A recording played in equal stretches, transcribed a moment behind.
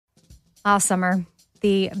Summer,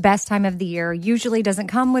 the best time of the year, usually doesn't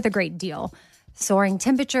come with a great deal. Soaring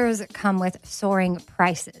temperatures come with soaring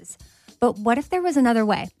prices. But what if there was another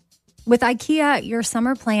way? With IKEA, your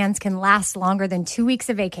summer plans can last longer than 2 weeks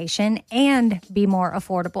of vacation and be more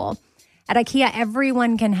affordable. At IKEA,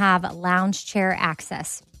 everyone can have lounge chair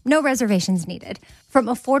access. No reservations needed. From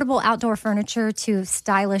affordable outdoor furniture to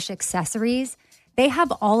stylish accessories, they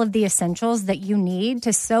have all of the essentials that you need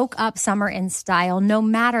to soak up summer in style, no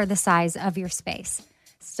matter the size of your space.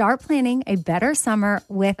 Start planning a better summer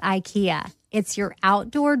with IKEA. It's your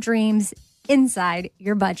outdoor dreams inside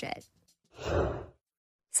your budget.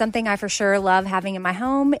 Something I for sure love having in my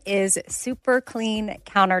home is super clean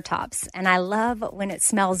countertops, and I love when it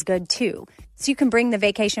smells good too. So you can bring the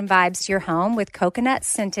vacation vibes to your home with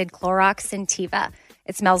coconut-scented Clorox Scentiva.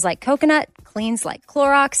 It smells like coconut, cleans like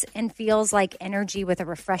Clorox, and feels like energy with a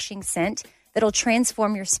refreshing scent that'll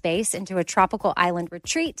transform your space into a tropical island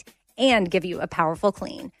retreat and give you a powerful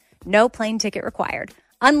clean. No plane ticket required.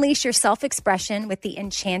 Unleash your self-expression with the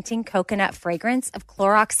enchanting coconut fragrance of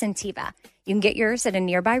Clorox Scentiva. You can get yours at a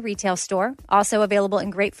nearby retail store, also available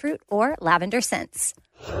in grapefruit or lavender scents.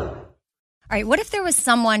 All right, what if there was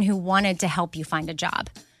someone who wanted to help you find a job?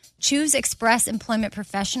 Choose Express Employment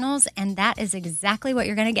Professionals, and that is exactly what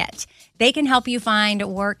you're going to get. They can help you find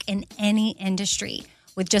work in any industry.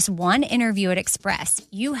 With just one interview at Express,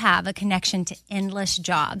 you have a connection to endless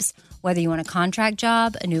jobs. Whether you want a contract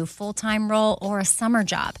job, a new full-time role, or a summer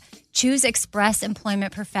job, choose Express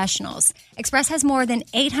Employment Professionals. Express has more than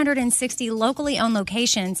 860 locally owned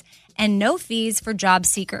locations and no fees for job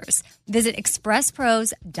seekers. Visit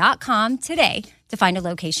expresspros.com today to find a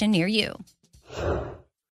location near you.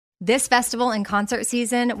 This festival and concert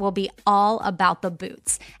season will be all about the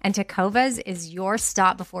boots, and Tecovas is your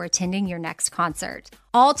stop before attending your next concert.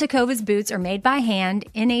 All Tecovas boots are made by hand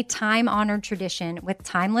in a time-honored tradition with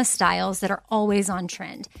timeless styles that are always on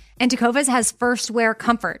trend. And Tecovas has first wear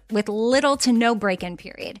comfort with little to no break-in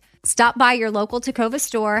period. Stop by your local Tecova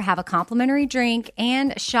store, have a complimentary drink,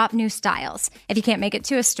 and shop new styles. If you can't make it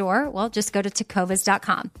to a store, well, just go to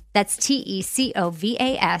tecovas.com. That's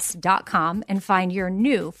TECOVAS.com and find your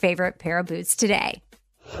new favorite pair of boots today.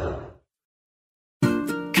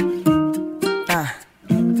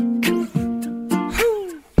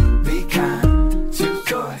 Be kind, choose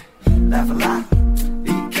joy, laugh a lot.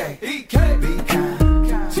 Be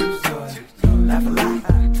kind, choose joy, laugh a lot.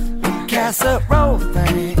 Casserole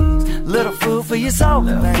things, little food for your soul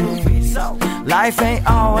things. Life ain't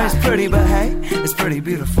always pretty, but hey, it's pretty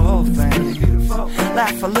beautiful things.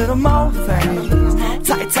 Laugh a little more things,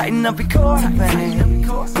 tighten up your core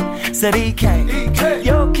things. Said EK,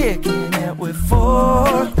 you're kicking it with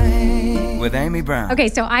 4 things. With Amy Brown. Okay,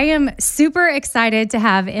 so I am super excited to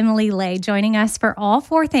have Emily Ley joining us for all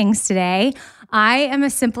 4 things today. I am a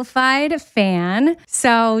Simplified fan,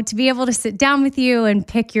 so to be able to sit down with you and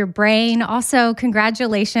pick your brain. Also,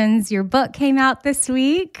 congratulations, your book came out this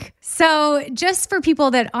week. So just for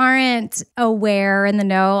people that aren't aware in the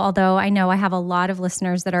know, although I know I have a lot of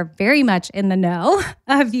listeners that are very much in the know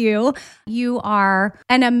of you, you are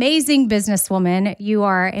an amazing businesswoman. You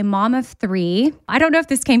are a mom of 3. I don't know if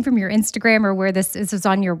this came from your Instagram or where this is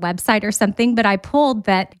on your website or something, but I pulled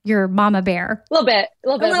that you're Mama Bear. A little bit.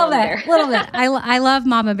 I love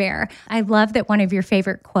Mama Bear. I love that one of your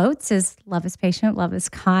favorite quotes is love is patient, love is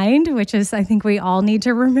kind, which is, I think we all need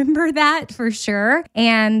to remember that for sure.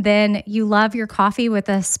 And then you love your coffee with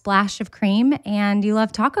a splash of cream, and you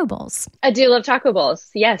love taco bowls. I do love taco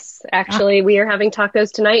bowls. Yes. Actually, we are having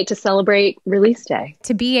tacos tonight to celebrate release day.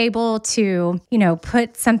 To be able to,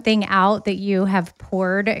 put something out that you have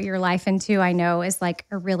poured your life into, I know is like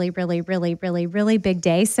a really, really, really, really, really big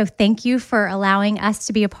day. So thank you for allowing us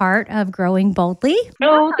to be a part of Growing Boldly.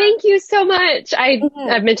 Oh, thank you so much. I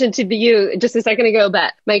mentioned to you just a second ago,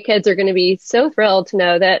 but my kids are going to be so thrilled to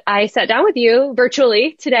know that I sat down with you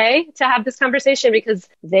virtually today to have this conversation because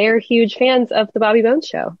they're huge fans of the Bobby Bones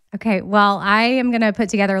Show. Okay, well, I am going to put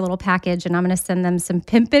together a little package and I'm going to send them some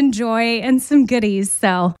Pimpin' Joy and some goodies.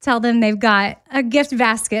 So tell them they've got a gift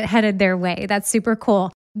basket headed their way. That's super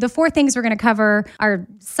cool. The 4 things we're going to cover are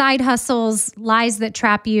side hustles, lies that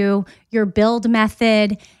trap you, your build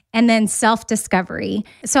method, and then self-discovery.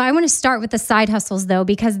 So I want to start with the side hustles though,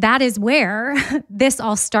 because that is where this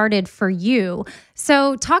all started for you.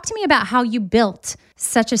 So talk to me about how you built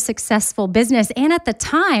such a successful business. And at the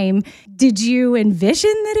time, did you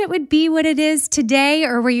envision that it would be what it is today?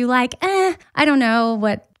 Or were you like, I don't know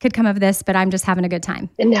what could come of this, but I'm just having a good time?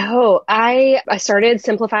 No, I started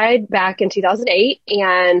Simplified back in 2008,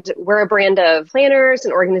 and we're a brand of planners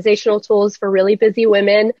and organizational tools for really busy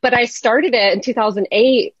women. But I started it in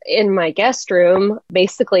 2008 in my guest room,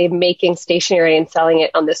 basically making stationery and selling it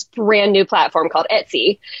on this brand new platform called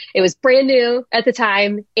Etsy. It was brand new at the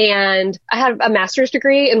time, and I had a master's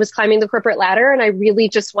degree and was climbing the corporate ladder. And I really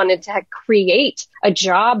just wanted to create a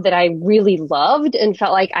job that I really loved and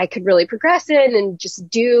felt like I could really progress in and just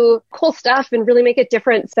do cool stuff and really make a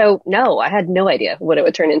difference. So no, I had no idea what it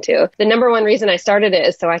would turn into. The number one reason I started it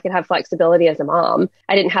is so I could have flexibility as a mom.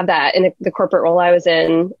 I didn't have that in the corporate role I was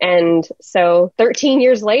in. And so 13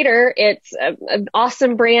 years later, it's an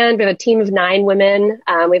awesome brand. We have a team of 9 women.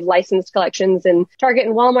 We have licensed collections in Target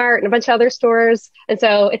and Walmart and a bunch of other stores. And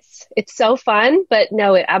so it's so fun. But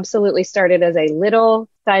no, it absolutely started as a little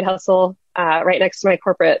side hustle right next to my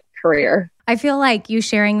corporate career. I feel like you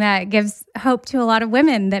sharing that gives hope to a lot of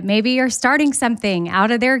women that maybe are starting something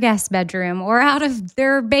out of their guest bedroom or out of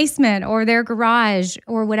their basement or their garage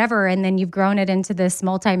or whatever. And then you've grown it into this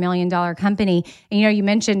multi-million-dollar company. And, you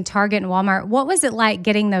mentioned Target and Walmart. What was it like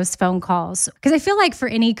getting those phone calls? Because I feel like for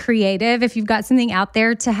any creative, if you've got something out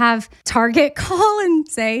there, to have Target call and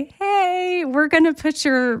say, hey, we're going to put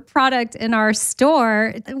your product in our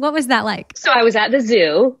store. What was that like? So I was at the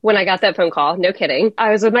zoo when I got that phone call. No kidding.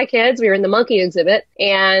 I was with my kids. We were in the monkey exhibit,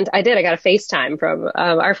 and I got a FaceTime from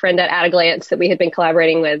our friend at a Glance that we had been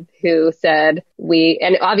collaborating with, who said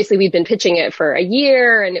and obviously we'd been pitching it for a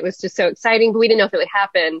year, and it was just so exciting, but we didn't know if it would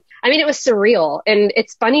happen. I mean, it was surreal, and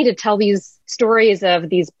it's funny to tell these stories of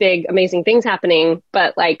these big, amazing things happening,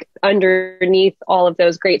 but like underneath all of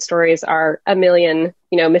those great stories are a million,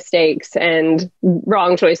 mistakes and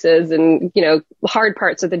wrong choices and, hard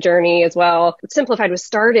parts of the journey as well. Simplified was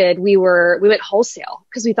started. We went wholesale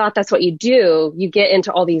because we thought that's what you do. You get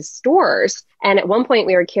into all these stores. And at one point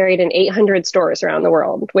we were carried in 800 stores around the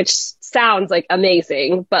world, which sounds like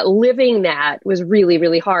amazing, but living that was really,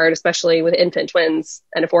 really hard, especially with infant twins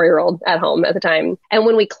and a 4-year-old at home at the time. And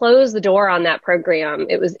when we closed the door on that program,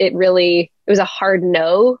 it was a hard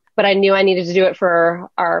no, but I knew I needed to do it for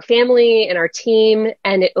our family and our team.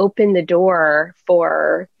 And it opened the door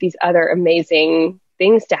for these other amazing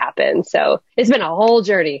things to happen. So it's been a whole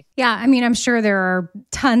journey. Yeah. I mean, I'm sure there are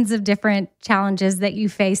tons of different challenges that you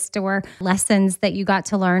faced or lessons that you got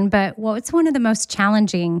to learn, but what's one of the most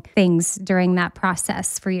challenging things during that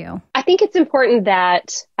process for you? I think it's important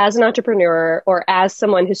that as an entrepreneur or as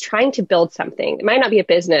someone who's trying to build something, it might not be a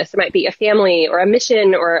business, it might be a family or a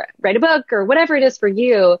mission or write a book or whatever it is for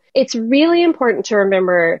you. It's really important to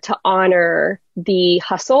remember to honor the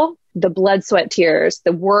hustle, the blood, sweat, tears,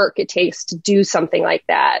 the work it takes to do something like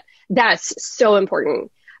that. That's so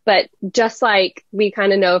important. But just like we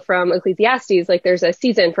kind of know from Ecclesiastes, like there's a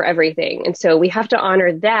season for everything. And so we have to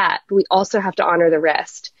honor that, but we also have to honor the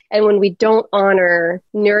rest. And when we don't honor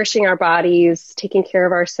nourishing our bodies, taking care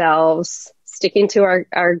of ourselves, sticking to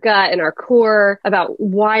our gut and our core about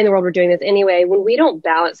why in the world we're doing this anyway, when we don't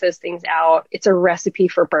balance those things out, it's a recipe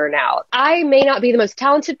for burnout. I may not be the most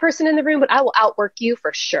talented person in the room, but I will outwork you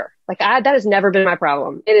for sure. That has never been my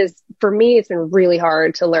problem. It is, for me, it's been really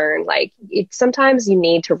hard to learn. Sometimes you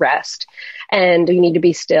need to rest and you need to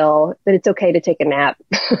be still, but it's okay to take a nap.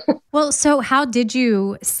 Well, so how did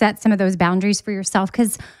you set some of those boundaries for yourself?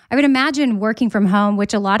 Because I would imagine working from home,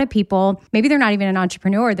 which a lot of people, maybe they're not even an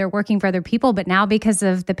entrepreneur, they're working for other people, but now because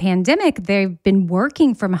of the pandemic, they've been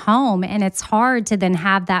working from home, and it's hard to then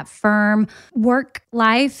have that firm work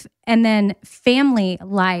life and then family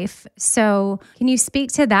life. So can you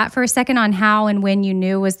speak to that for a second on how and when you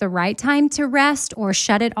knew was the right time to rest or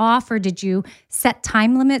shut it off? Or did you set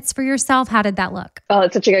time limits for yourself? How did that look? Oh,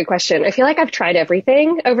 that's such a good question. I feel like I've tried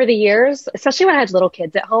everything over the years, especially when I had little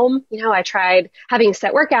kids at home. I tried having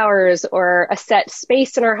set work hours or a set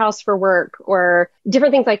space in our house for work or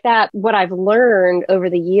different things like that. What I've learned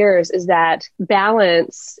over the years is that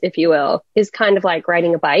balance, if you will, is kind of like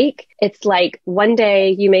riding a bike. It's like one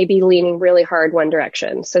day you may be leaning really hard one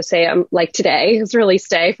direction. So say I'm like today, it's release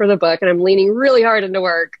day for the book and I'm leaning really hard into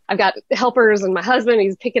work. I've got helpers and my husband,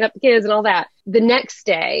 he's picking up the kids and all that. The next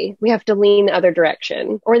day we have to lean the other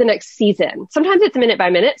direction, or the next season. Sometimes it's minute by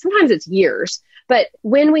minute, sometimes it's years. But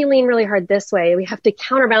when we lean really hard this way, we have to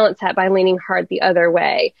counterbalance that by leaning hard the other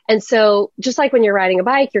way. And so just like when you're riding a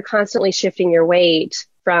bike, you're constantly shifting your weight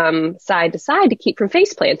from side to side to keep from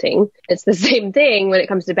face planting. It's the same thing when it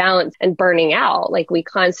comes to balance and burning out. Like we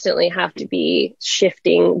constantly have to be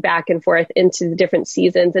shifting back and forth into the different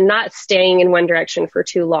seasons and not staying in one direction for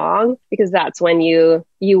too long, because that's when you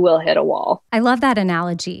will hit a wall. I love that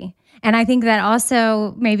analogy. And I think that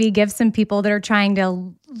also maybe gives some people that are trying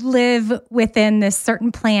to live within this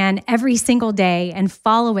certain plan every single day and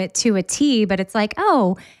follow it to a T, but it's like,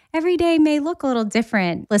 oh, every day may look a little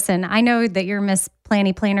different. Listen, I know that you're Miss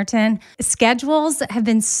Planny Plannerton. Schedules have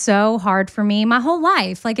been so hard for me my whole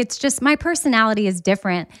life. Like it's just my personality is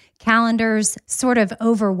different. Calendars sort of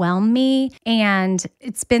overwhelm me. And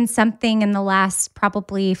it's been something in the last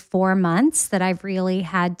probably 4 months that I've really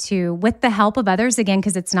had to, with the help of others, again,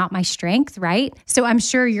 because it's not my strength, right? So I'm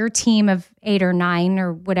sure your team of 8 or 9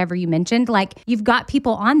 or whatever you mentioned, like you've got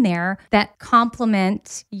people on there that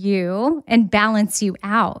complement you and balance you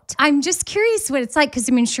out. I'm just curious what it's like, because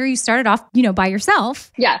I mean, sure, you started off, by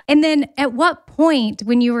yourself. Yeah. And then at what point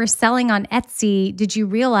when you were selling on Etsy, did you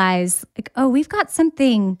realize like, oh, we've got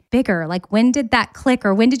something bigger? Like when did that click,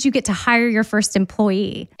 or when did you get to hire your first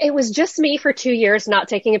employee? It was just me for 2 years, not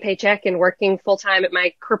taking a paycheck and working full time at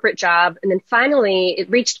my corporate job. And then finally it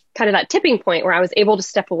reached kind of that tipping point where I was able to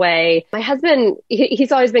step away. My husband,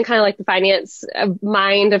 he's always been kind of like the finance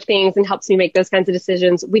mind of things and helps me make those kinds of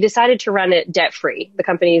decisions. We decided to run it debt free. The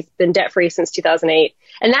company's been debt free since 2008.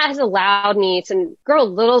 And that has allowed me to grow a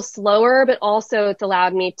little slower, but also it's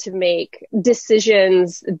allowed me to make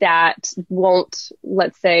decisions that won't,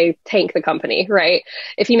 let's say, tank the company, right?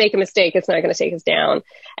 If you make a mistake, it's not going to take us down.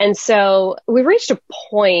 And so we reached a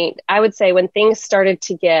point, I would say, when things started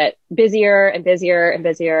to get busier and busier and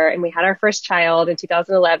busier. And we had our first child in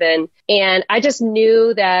 2011. And I just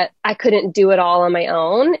knew that I couldn't do it all on my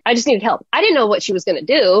own. I just needed help. I didn't know what she was going to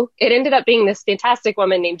do. It ended up being this fantastic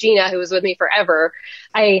woman named Gina, who was with me forever.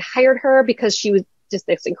 I hired her because she was just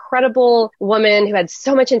this incredible woman who had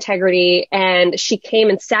so much integrity. And she came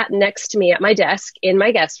and sat next to me at my desk in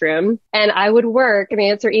my guest room. And I would work and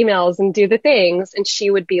answer emails and do the things. And she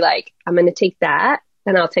would be like, I'm going to take that.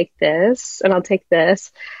 And I'll take this and I'll take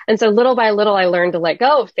this. And so little by little, I learned to let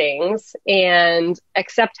go of things and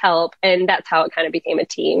accept help. And that's how it kind of became a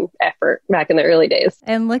team effort back in the early days.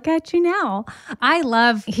 And look at you now. I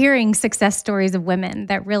love hearing success stories of women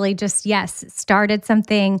that really just, yes, started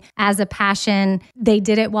something as a passion. They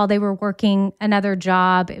did it while they were working another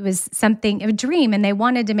job. It was something, a dream, and they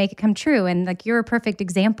wanted to make it come true. And like, you're a perfect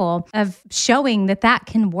example of showing that that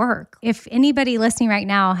can work. If anybody listening right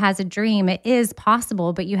now has a dream, it is possible.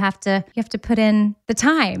 But you have to put in the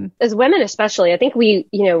time. As women, especially, I think we,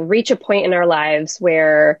 reach a point in our lives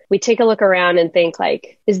where we take a look around and think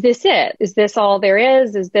like, is this it? Is this all there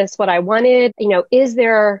is? Is this what I wanted? Is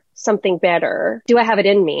there something better? Do I have it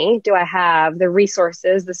in me? Do I have the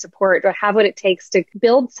resources, the support? Do I have what it takes to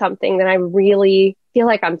build something that I really feel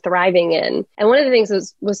like I'm thriving in? And one of the things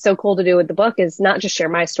that was so cool to do with the book is not just share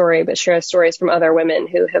my story, but share stories from other women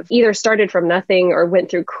who have either started from nothing or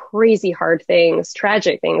went through crazy hard things,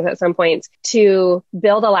 tragic things at some points, to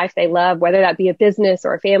build a life they love, whether that be a business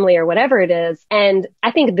or a family or whatever it is. And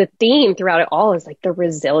I think the theme throughout it all is like the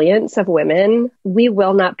resilience of women. We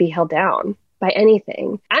will not be held down by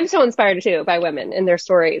anything. I'm so inspired too by women and their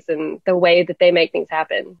stories and the way that they make things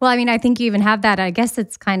happen. Well, I mean, I think you even have that. I guess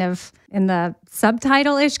it's kind of in the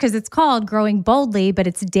subtitle-ish because it's called Growing Boldly, but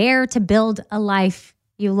it's Dare to Build a Life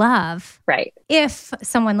You Love. Right. If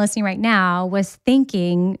someone listening right now was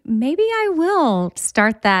thinking, maybe I will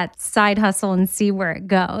start that side hustle and see where it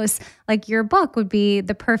goes, like your book would be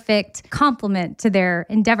the perfect complement to their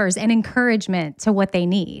endeavors and encouragement to what they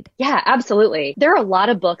need. Yeah, absolutely. There are a lot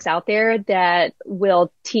of books out there that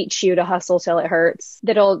will teach you to hustle till it hurts,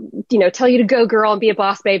 that'll, tell you to go girl and be a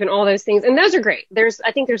boss babe and all those things. And those are great.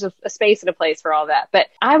 I think there's a space and a place for all that. But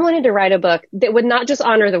I wanted to write a book that would not just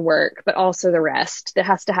honor the work, but also the rest that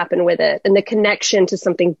has to happen with it and the connection to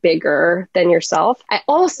something bigger than yourself. I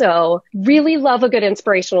also really love a good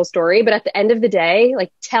inspirational story, but at the end of the day,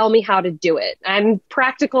 like, tell me how to do it. I'm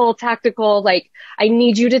practical, tactical, like, I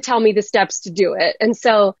need you to tell me the steps to do it. And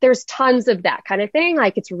so there's tons of that kind of thing.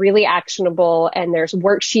 Like, it's really actionable and there's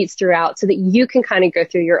worksheets throughout so that you can kind of go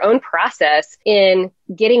through your own process in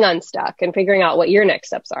getting unstuck and figuring out what your next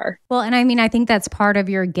steps are. Well, and I mean, I think that's part of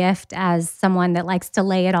your gift as someone that likes to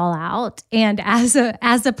lay it all out and as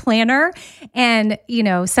a planner, and,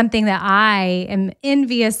 something that I am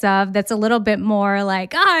envious of that's a little bit more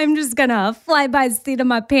like, I'm just going to fly by the seat of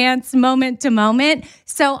my pants moment to moment.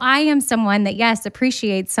 So I am someone that, yes,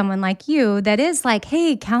 appreciates someone like you that is like,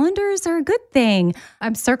 hey, calendars are a good thing.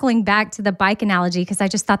 I'm circling back to the bike analogy because I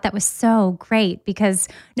just thought that was so great, because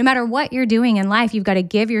no matter what you're doing in life, you've got to to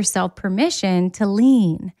give yourself permission to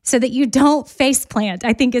lean so that you don't face plant,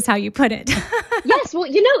 I think is how you put it. Yes.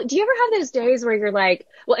 Well, do you ever have those days where you're like,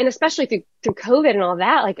 well, and especially through COVID and all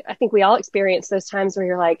that, like, I think we all experience those times where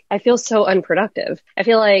you're like, I feel so unproductive. I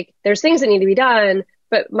feel like there's things that need to be done,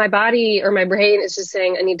 but my body or my brain is just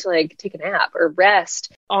saying, I need to like take a nap or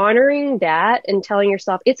rest. Honoring that and telling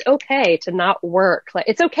yourself it's okay to not work. Like,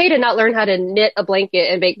 it's okay to not learn how to knit a blanket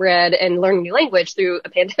and bake bread and learn a new language through a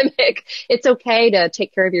pandemic. It's okay to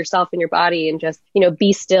take care of yourself and your body and just,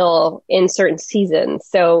 be still in certain seasons.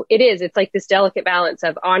 So it's like this delicate balance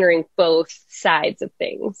of honoring both sides of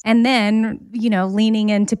things. And then, leaning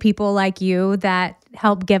into people like you that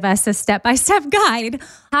help give us a step-by-step guide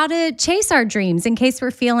how to chase our dreams in case we're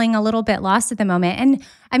feeling a little bit lost at the moment. And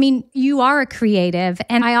I mean, you are a creative,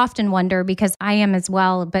 and I often wonder, because I am as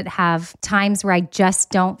well, but have times where I just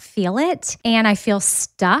don't feel it and I feel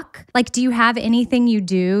stuck. Like, do you have anything you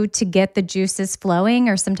do to get the juices flowing,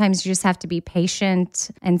 or sometimes you just have to be patient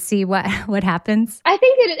and see what happens? I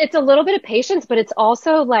think it's a little bit of patience, but it's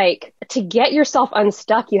also like, to get yourself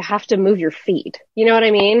unstuck, you have to move your feet. You know what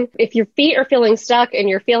I mean? If your feet are feeling stuck and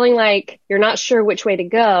you're feeling like you're not sure which way to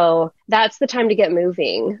go, that's the time to get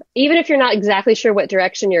moving. Even if you're not exactly sure what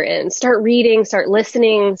direction you're in, start reading, start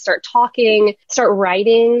listening, start talking, start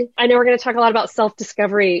writing. I know we're going to talk a lot about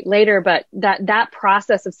self-discovery later, but that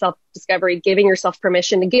process of self-discovery, giving yourself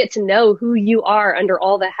permission to get to know who you are under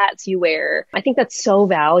all the hats you wear, I think that's so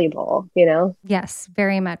valuable, Yes,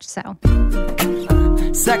 very much so.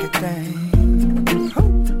 Second thing.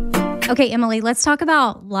 Okay, Emily, let's talk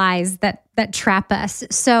about lies that trap us.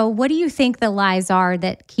 So what do you think the lies are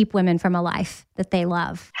that keep women from a life that they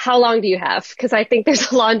love? How long do you have? Because I think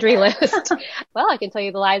there's a laundry list. Well, I can tell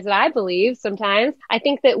you the lies that I believe sometimes. I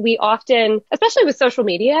think that we often, especially with social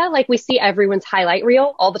media, like, we see everyone's highlight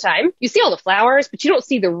reel all the time. You see all the flowers, but you don't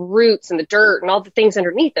see the roots and the dirt and all the things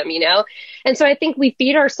underneath them, And so I think we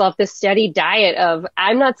feed ourselves this steady diet of,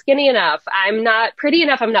 I'm not skinny enough, I'm not pretty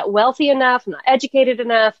enough, I'm not wealthy enough, I'm not educated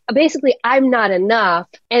enough. Basically, I'm not enough.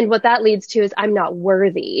 And what that leads to is, I'm not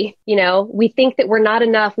worthy. We think that we're not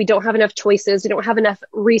enough. We don't have enough choices. We don't have enough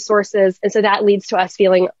resources. And so that leads to us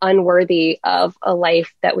feeling unworthy of a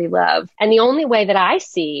life that we love. And the only way that I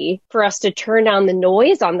see for us to turn down the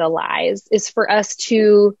noise on the lies is for us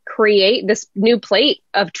to create this new plate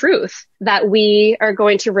of truth that we are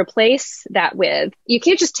going to replace that with. You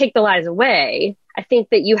can't just take the lies away. I think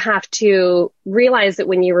that you have to realize that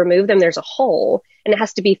when you remove them, there's a hole and it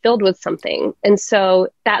has to be filled with something. And so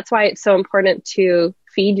that's why it's so important to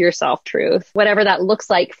feed yourself truth, whatever that looks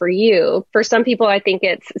like for you. For some people, I think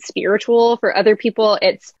it's spiritual. For other people,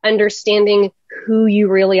 it's understanding who you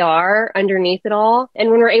really are underneath it all. And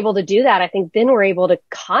when we're able to do that, I think then we're able to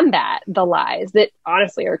combat the lies that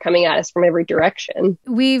honestly are coming at us from every direction.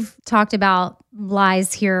 We've talked about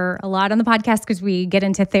lies here a lot on the podcast because we get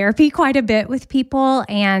into therapy quite a bit with people,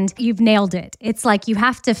 and you've nailed it. It's like you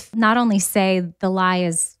have to not only say the lie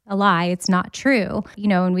is a lie, it's not true.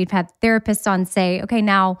 And we've had therapists on say, okay,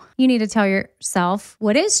 now you need to tell yourself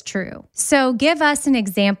what is true. So give us an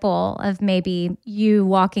example of maybe you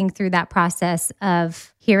walking through that process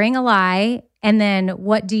of hearing a lie, and then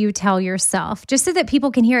what do you tell yourself? Just so that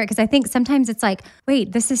people can hear it. Because I think sometimes it's like,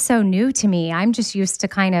 wait, this is so new to me. I'm just used to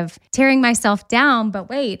kind of tearing myself down, but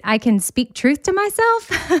wait, I can speak truth to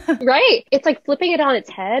myself. Right. It's like flipping it on its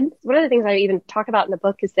head. One of the things I even talk about in the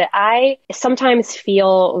book is that I sometimes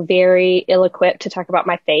feel very ill-equipped to talk about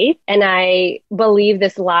my faith. And I believe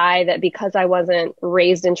this lie that because I wasn't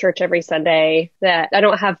raised in church every Sunday, that I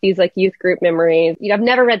don't have these like youth group memories. I've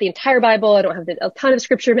never read the entire Bible. I don't have a ton of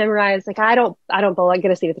scripture memorized. Like, I don't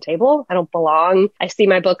get a seat at the table. I don't belong. I see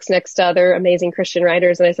my books next to other amazing Christian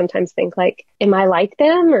writers, and I sometimes think like, am I like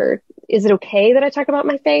them, or is it okay that I talk about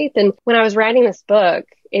my faith? And when I was writing this book,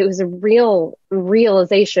 it was a real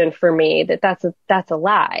realization for me that that's a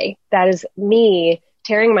lie. That is me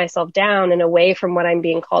tearing myself down and away from what I'm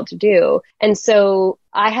being called to do. And so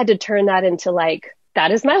I had to turn that into like,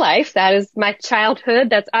 that is my life. That is my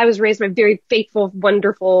childhood. I was raised by very faithful,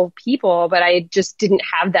 wonderful people, but I just didn't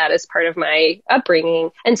have that as part of my upbringing.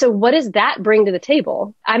 And so what does that bring to the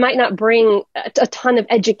table? I might not bring a ton of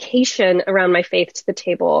education around my faith to the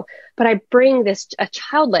table, but I bring a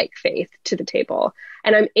childlike faith to the table.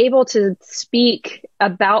 And I'm able to speak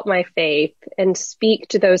about my faith and speak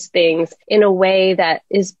to those things in a way that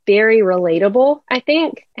is very relatable, I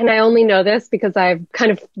think. And I only know this because I've kind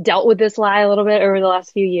of dealt with this lie a little bit over the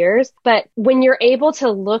last few years. But when you're able to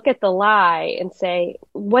look at the lie and say,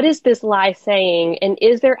 what is this lie saying? And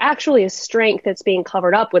is there actually a strength that's being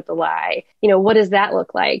covered up with the lie? What does that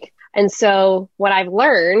look like? And so what I've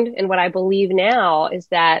learned and what I believe now is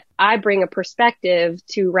that I bring a perspective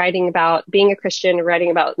to writing about being a Christian,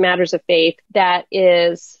 writing about matters of faith that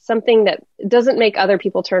is something that doesn't make other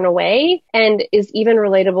people turn away and is even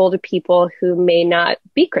relatable to people who may not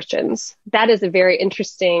be Christians. That is a very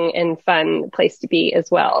interesting and fun place to be as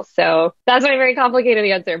well. So that's my very complicated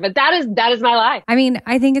answer, but that is my life. I mean,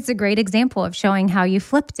 I think it's a great example of showing how you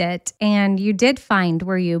flipped it and you did find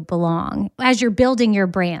where you belong as you're building your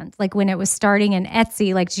brand. Like when it was starting in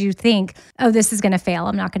Etsy, like, did you think, oh, this is going to fail,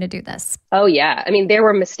 I'm not going to do this? Oh yeah. I mean, there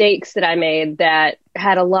were mistakes that I made that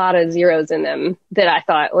had a lot of zeros in them that I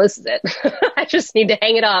thought, well, this is it. I just need to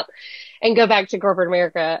hang it up and go back to corporate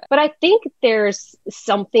America. But I think there's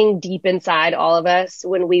something deep inside all of us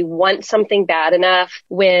when we want something bad enough,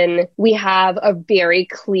 when we have a very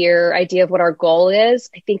clear idea of what our goal is.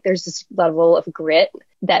 I think there's this level of grit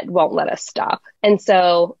that won't let us stop. And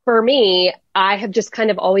so for me, I have just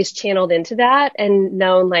kind of always channeled into that and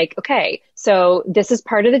known like, okay, so this is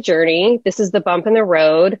part of the journey. This is the bump in the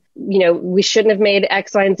road. You know, we shouldn't have made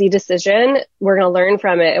X, Y, and Z decision. We're going to learn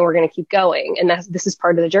from it and we're going to keep going. And this is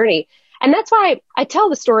part of the journey. And that's why I tell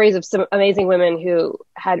the stories of some amazing women who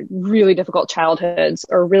had really difficult childhoods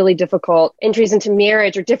or really difficult entries into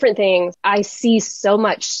marriage or different things. I see so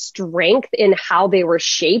much strength in how they were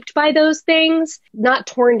shaped by those things, not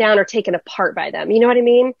torn down or taken apart by them. You know what I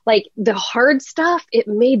mean? Like the hard stuff, it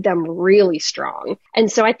made them really strong.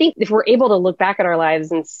 And so I think if we're able to look back at our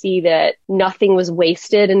lives and see that nothing was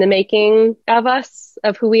wasted in the making of us,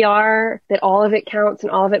 of who we are, that all of it counts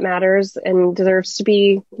and all of it matters and deserves to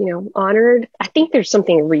be, honored. I think there's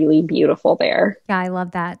something really beautiful there. Yeah, I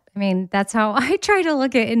love that. I mean, that's how I try to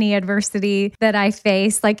look at any adversity that I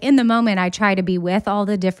face. Like in the moment, I try to be with all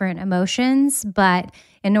the different emotions, but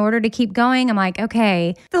in order to keep going, I'm like,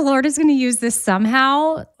 okay, the Lord is going to use this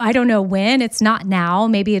somehow. I don't know when. It's not now.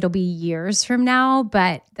 Maybe it'll be years from now,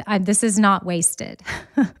 but this is not wasted.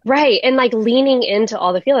 Right. And like leaning into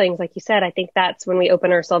all the feelings, like you said, I think that's when we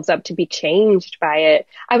open ourselves up to be changed by it.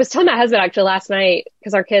 I was telling my husband actually last night,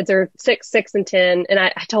 because our kids are 6, and 10. And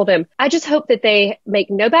I told him, I just hope that they make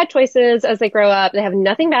no bad choices as they grow up. They have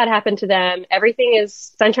nothing bad happen to them. Everything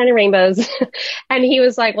is sunshine and rainbows. And he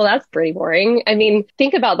was like, well, that's pretty boring. I mean,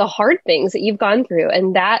 think about the hard things that you've gone through,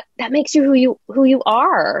 and that makes you who you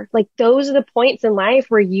are. Like those are the points in life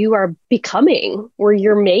where you are becoming, where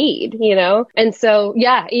you're made, And so,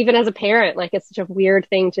 yeah, even as a parent, like it's such a weird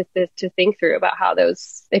thing to think through about how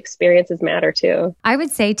those experiences matter too. I would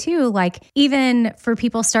say too, like even for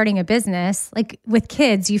people starting a business, like with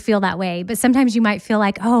kids, you feel that way, but sometimes you might feel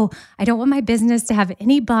like, oh, I don't want my business to have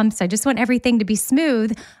any bumps. I just want everything to be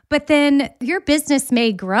smooth. But then your business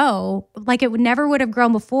may grow like it never would have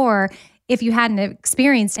grown before if you hadn't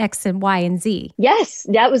experienced X and Y and Z. Yes,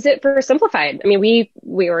 that was it for Simplified. I mean, we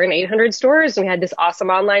were in 800 stores and we had this awesome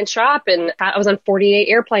online shop, and I was on 48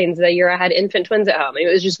 airplanes the year I had infant twins at home. It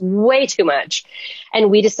was just way too much. And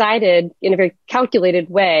we decided in a very calculated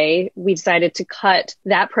way, we decided to cut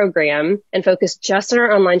that program and focus just on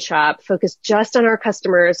our online shop, focus just on our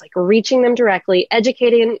customers, like reaching them directly,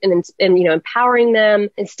 educating and empowering them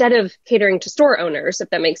instead of catering to store owners, if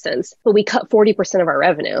that makes sense. But we cut 40% of our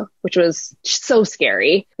revenue, which was so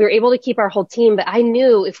scary. We were able to keep our whole team, but I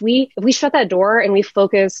knew if we shut that door and we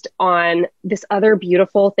focused on this other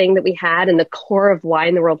beautiful thing that we had and the core of why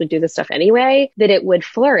in the world we do this stuff anyway, that it would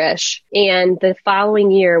flourish. And the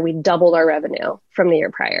following year, we doubled our revenue from the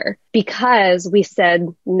year prior because we said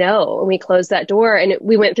no and we closed that door, and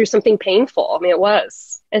we went through something painful. I mean, it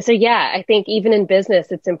was. And so, yeah, I think even in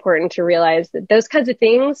business, it's important to realize that those kinds of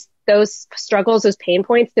things, those struggles, those pain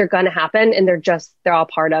points, they're going to happen, and they're all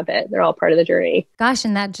part of it. They're all part of the journey. Gosh,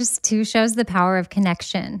 and that just too shows the power of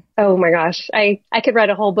connection. Oh my gosh. I could write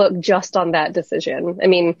a whole book just on that decision. I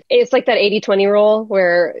mean, it's like that 80-20 rule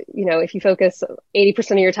where, if you focus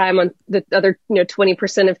 80% of your time on the other,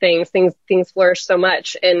 20% of things flourish so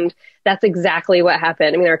much. And that's exactly what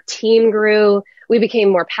happened. I mean, our team grew. We became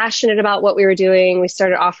more passionate about what we were doing. We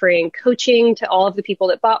started offering coaching to all of the people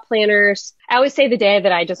that bought planners. I always say the day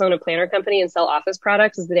that I just own a planner company and sell office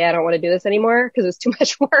products is the day I don't want to do this anymore because it's too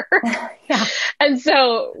much work. Yeah. And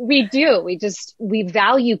so we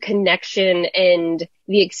value connection and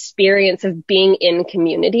the experience of being in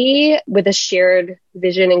community with a shared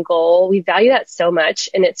vision and goal. We value that so much,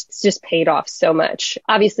 and it's just paid off so much,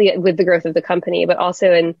 obviously with the growth of the company, but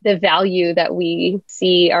also in the value that we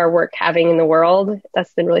see our work having in the world.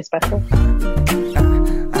 That's been really special.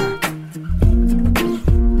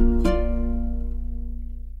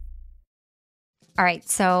 All right,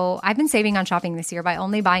 so I've been saving on shopping this year by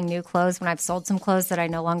only buying new clothes when I've sold some clothes that I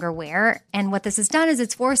no longer wear. And what this has done is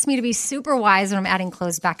it's forced me to be super wise when I'm adding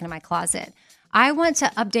clothes back into my closet. I want to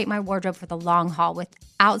update my wardrobe for the long haul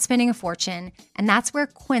without spending a fortune, and that's where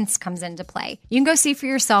Quince comes into play. You can go see for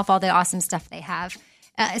yourself all the awesome stuff they have,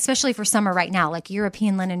 especially for summer right now, like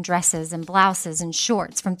European linen dresses and blouses and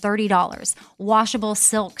shorts from $30, washable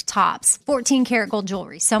silk tops, 14-karat gold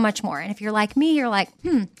jewelry, so much more. And if you're like me, you're like,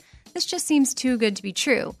 this just seems too good to be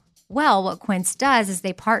true. Well, what Quince does is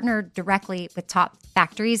they partner directly with top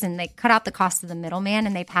factories and they cut out the cost of the middleman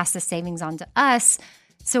and they pass the savings on to us.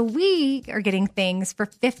 So we are getting things for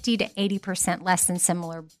 50 to 80% less than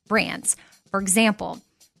similar brands. For example,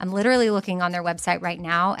 I'm literally looking on their website right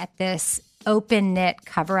now at this open knit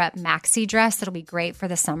cover-up maxi dress that'll be great for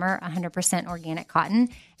the summer, 100% organic cotton,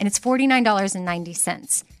 and it's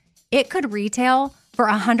 $49.90. It could retail for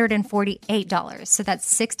 $148, so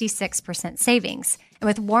that's 66% savings. And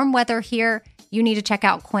with warm weather here, you need to check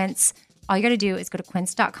out Quince. All you got to do is go to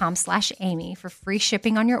quince.com/Amy for free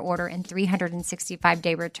shipping on your order and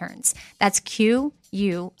 365-day returns. That's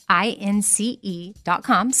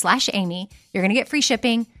QUINCE.com/Amy. You're going to get free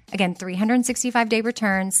shipping. Again, 365-day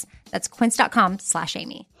returns. That's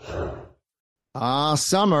quince.com/Amy.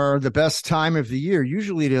 Summer, the best time of the year,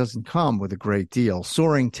 usually doesn't come with a great deal.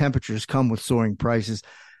 Soaring temperatures come with soaring prices,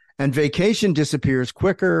 and vacation disappears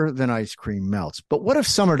quicker than ice cream melts. But what if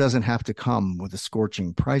summer doesn't have to come with a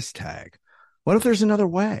scorching price tag? What if there's another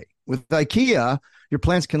way? With IKEA, your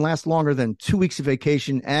plans can last longer than 2 weeks of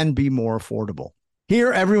vacation and be more affordable.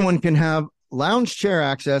 Here, everyone can have lounge chair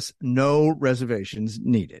access, no reservations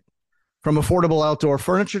needed. From affordable outdoor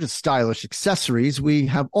furniture to stylish accessories, we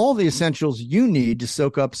have all the essentials you need to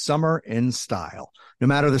soak up summer in style, no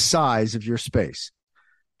matter the size of your space.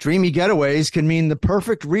 Dreamy getaways can mean the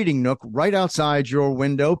perfect reading nook right outside your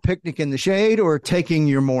window, picnic in the shade, or taking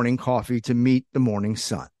your morning coffee to meet the morning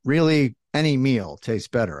sun. Really, any meal tastes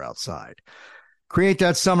better outside. Create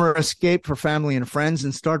that summer escape for family and friends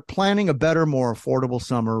and start planning a better, more affordable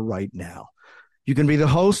summer right now. You can be the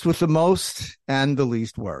host with the most and the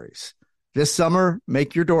least worries. This summer,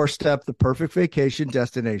 make your doorstep the perfect vacation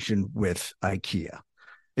destination with IKEA.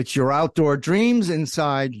 It's your outdoor dreams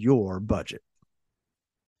inside your budget.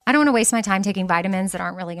 I don't want to waste my time taking vitamins that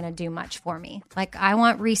aren't really going to do much for me. Like, I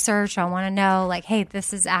want research. I want to know, like, hey,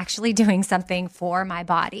 this is actually doing something for my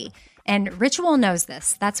body. And Ritual knows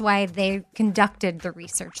this. That's why they conducted the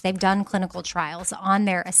research. They've done clinical trials on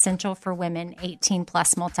their Essential for Women 18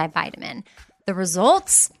 Plus multivitamin. The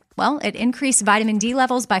results? Well, it increased vitamin D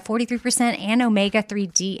levels by 43% and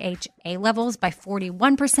omega-3 DHA levels by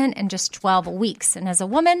 41% in just 12 weeks. And as a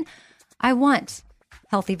woman, I want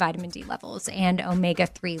healthy vitamin D levels and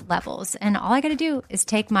omega-3 levels. And all I got to do is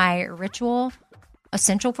take my Ritual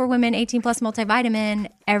Essential for Women 18 Plus multivitamin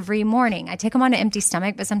every morning. I take them on an empty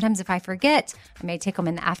stomach, but sometimes if I forget, I may take them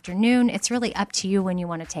in the afternoon. It's really up to you when you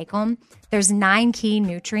want to take them. There's 9 key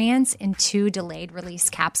nutrients in 2 delayed release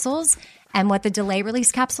capsules. And what the delay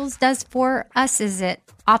release capsules does for us is it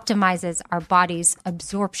optimizes our body's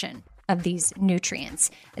absorption of these nutrients.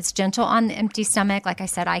 It's gentle on the empty stomach. Like I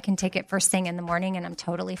said, I can take it first thing in the morning and I'm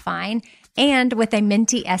totally fine. And with a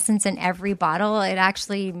minty essence in every bottle, it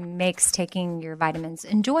actually makes taking your vitamins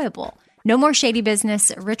enjoyable. No more shady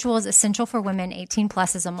business. Ritual's Essential for Women 18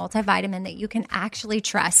 Plus is a multivitamin that you can actually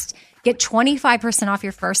trust. Get 25% off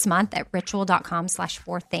your first month at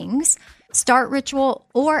ritual.com/4things. Start Ritual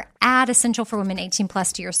or add Essential for Women 18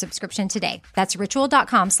 Plus to your subscription today. That's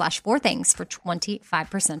ritual.com/4things for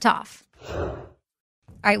 25% off. All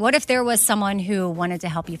right, what if there was someone who wanted to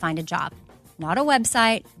help you find a job? Not a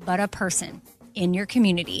website, but a person in your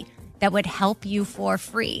community that would help you for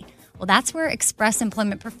free. Well, that's where Express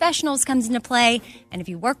Employment Professionals comes into play. And if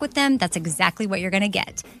you work with them, that's exactly what you're going to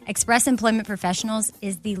get. Express Employment Professionals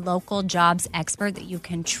is the local jobs expert that you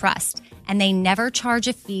can trust. And they never charge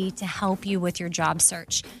a fee to help you with your job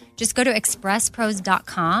search. Just go to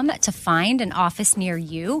expresspros.com to find an office near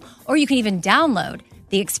you, or you can even download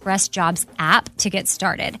the Express Jobs app to get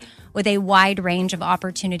started. With a wide range of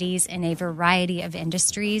opportunities in a variety of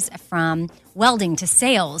industries, from welding to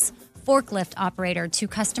sales, forklift operator to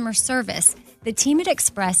customer service, the team at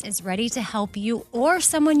Express is ready to help you or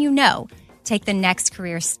someone you know take the next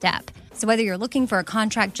career step. So whether you're looking for a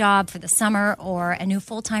contract job for the summer or a new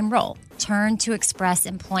full-time role, turn to Express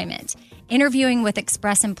Employment. Interviewing with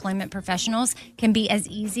Express Employment Professionals can be as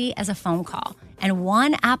easy as a phone call. And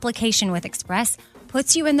one application with Express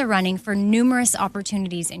puts you in the running for numerous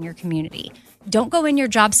opportunities in your community. Don't go in your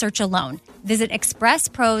job search alone. Visit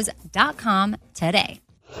expresspros.com today.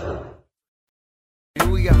 Here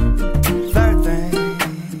we go. Third thing.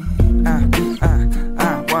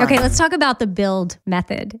 fun. Okay, let's talk about the build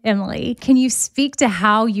method, Emily. Can you speak to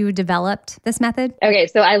how you developed this method? Okay,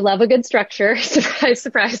 so I love a good structure. Surprise,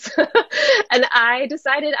 surprise. And I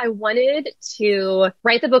decided I wanted to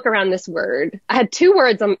write the book around this word. I had two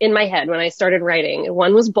words in my head when I started writing.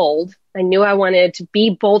 One was bold. I knew I wanted to be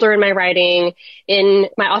bolder in my writing, in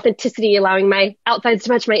my authenticity, allowing my outsides to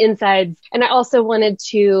match my insides. And I also wanted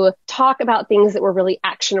to talk about things that were really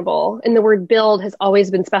actionable. And the word build has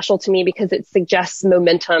always been special to me because it suggests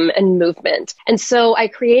momentum and movement. And so I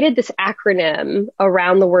created this acronym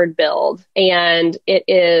around the word build. And it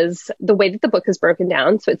is the way that the book is broken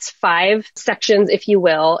down. So it's 5 sections, if you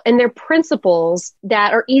will, and they're principles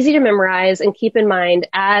that are easy to memorize and keep in mind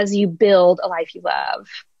as you build a life you love.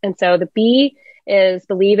 And so the B is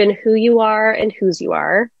believe in who you are and whose you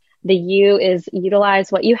are. The U is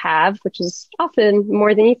utilize what you have, which is often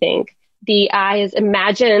more than you think. The I is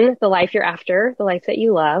imagine the life you're after, the life that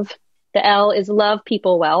you love. The L is love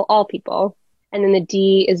people well, all people. And then the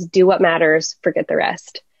D is do what matters, forget the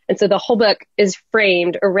rest. And so the whole book is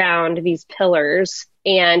framed around these pillars,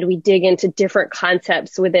 and we dig into different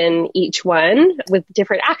concepts within each one with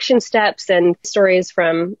different action steps and stories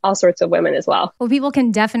from all sorts of women as well. Well, people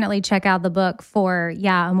can definitely check out the book for,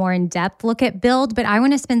 a more in-depth look at build, but I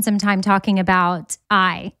want to spend some time talking about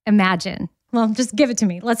imagine. Well, just give it to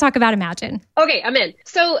me. Let's talk about imagine. Okay, I'm in.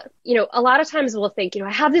 So, a lot of times we'll think,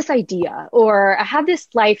 I have this idea, or I have this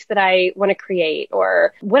life that I want to create,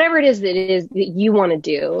 or whatever it is that you want to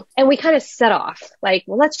do. And we kind of set off like,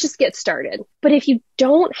 well, let's just get started. But if you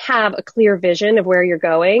don't have a clear vision of where you're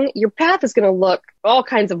going, your path is going to look all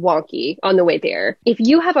kinds of wonky on the way there. If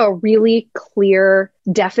you have a really clear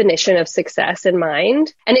definition of success in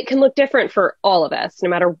mind, and it can look different for all of us, no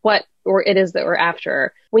matter what or it is that we're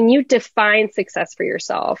after. When you define success for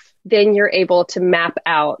yourself, then you're able to map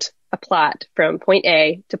out a plot from point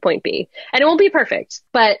A to point B. And it won't be perfect,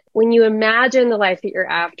 but when you imagine the life that you're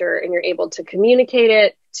after and you're able to communicate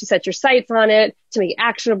it, to set your sights on it, to make it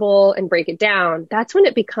actionable and break it down, that's when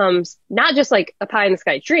it becomes not just like a pie in the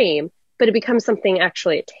sky dream, but it becomes something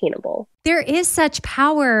actually attainable. There is such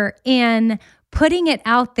power in putting it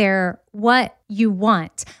out there what you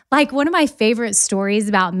want. Like one of my favorite stories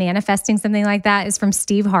about manifesting something like that is from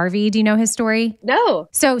Steve Harvey. Do you know his story? No.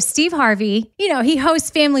 So Steve Harvey, he hosts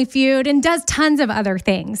Family Feud and does tons of other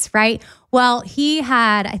things, right? Well, he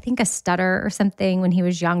had, I think, a stutter or something when he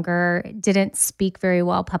was younger, didn't speak very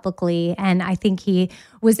well publicly. And I think he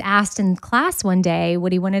was asked in class one day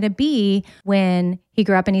what he wanted to be when he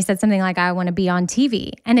grew up. And he said something like, I want to be on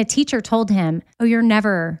TV. And a teacher told him, oh, you're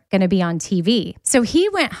never going to be on TV. So he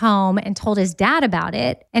went home and told his dad about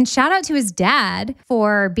it. And shout out to his dad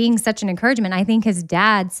for being such an encouragement. I think his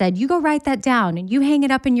dad said, you go write that down and you hang it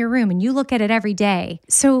up in your room and you look at it every day.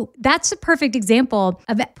 So that's a perfect example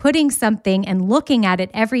of putting something and looking at it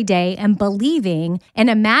every day and believing and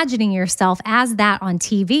imagining yourself as that on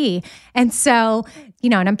TV. And so,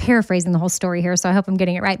 and I'm paraphrasing the whole story here, so I hope I'm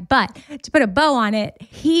getting it right. But to put a bow on it,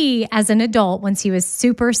 he, as an adult, once he was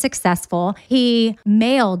super successful, he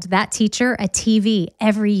mailed that teacher a TV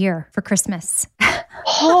every year for Christmas.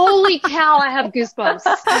 Holy cow, I have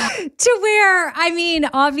goosebumps. To where,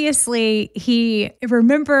 obviously he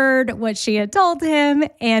remembered what she had told him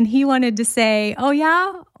and he wanted to say, oh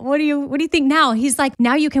yeah, what do you think now? He's like,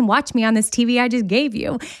 now you can watch me on this TV I just gave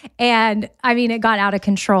you. And it got out of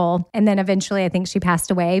control. And then eventually I think she passed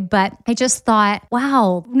away. But I just thought,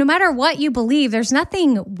 wow, no matter what you believe, there's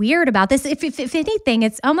nothing weird about this. If anything,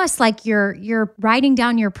 it's almost like you're writing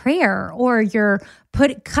down your prayer or you're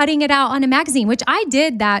cutting it out on a magazine, which I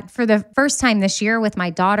did that for the first time this year with my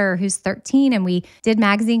daughter who's 13, and we did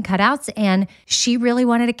magazine cutouts and she really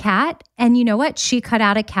wanted a cat. And you know what? She cut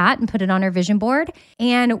out a cat and put it on her vision board.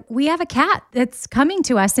 And we have a cat that's coming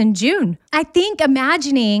to us in June. I think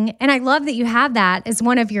imagining, and I love that you have that as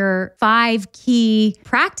one of your 5 key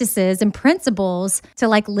practices and principles to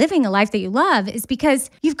like living a life that you love, is because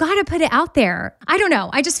you've got to put it out there. I don't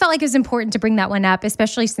know. I just felt like it was important to bring that one up,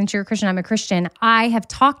 especially since you're a Christian, I'm a Christian. I have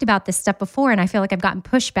talked about this stuff before, and I feel like I've gotten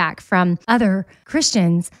pushback from other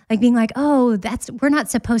Christians, like being like, oh, we're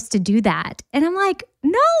not supposed to do that. And I'm like,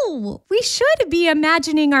 no, we should be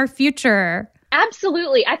imagining our future.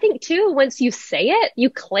 Absolutely. I think too, once you say it, you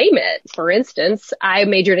claim it. For instance, I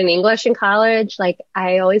majored in English in college. Like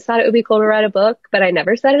I always thought it would be cool to write a book, but I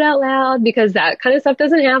never said it out loud because that kind of stuff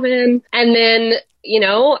doesn't happen. And then,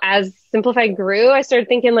 as Simplified grew, I started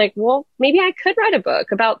thinking like, well, maybe I could write a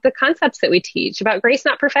book about the concepts that we teach, about Grace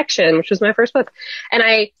Not Perfection, which was my first book. And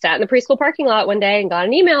I sat in the preschool parking lot one day and got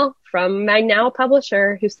an email from my now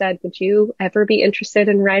publisher who said, would you ever be interested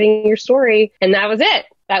in writing your story? And that was it.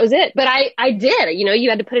 That was it. But I did, you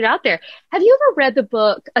had to put it out there. Have you ever read the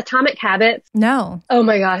book Atomic Habits? No. Oh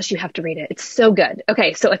my gosh, you have to read it. It's so good.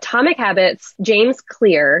 Okay. So Atomic Habits, James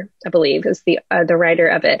Clear, I believe, is the writer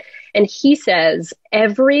of it. And he says,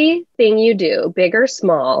 everything you do, big or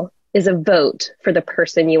small, is a vote for the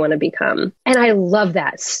person you want to become. And I love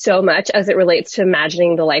that so much as it relates to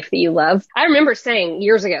imagining the life that you love. I remember saying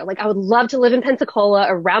years ago, like, I would love to live in Pensacola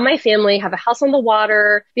around my family, have a house on the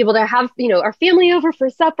water, be able to have, our family over for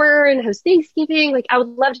supper and host Thanksgiving. Like, I would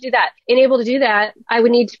love to do that. And able to do that, I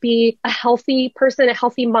would need to be a healthy person, a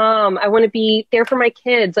healthy mom. I want to be there for my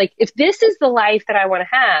kids. Like, if this is the life that I want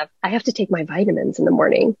to have, I have to take my vitamins in the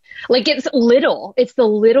morning. Like, it's the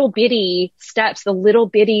little bitty steps, the little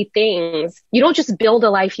bitty things. You don't just build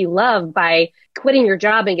a life you love by quitting your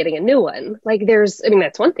job and getting a new one. Like,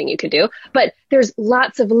 that's one thing you could do, but there's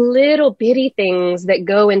lots of little bitty things that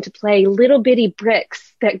go into play, little bitty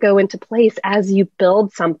bricks that go into place as you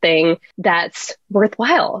build something that's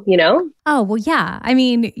worthwhile, Oh, well, yeah. I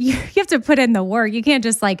mean, you have to put in the work. You can't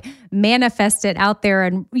just like manifest it out there.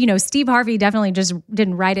 And, Steve Harvey definitely just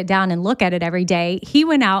didn't write it down and look at it every day. He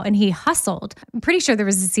went out and he hustled. I'm pretty sure there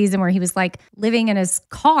was a season where he was like living in his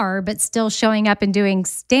car, but still showing up and doing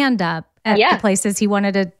stand up at the places he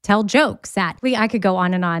wanted to tell jokes at. I could go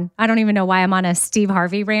on and on. I don't even know why I'm on a Steve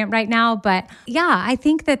Harvey rant right now, but yeah, I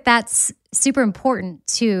think that that's super important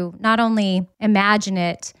to not only imagine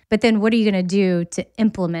it, but then what are you going to do to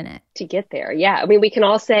implement it? To get there. Yeah. I mean, we can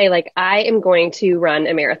all say like, I am going to run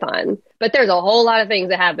a marathon, but there's a whole lot of things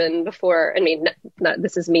that happen before. I mean,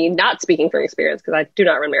 this is me not speaking from experience because I do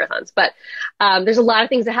not run marathons, but there's a lot of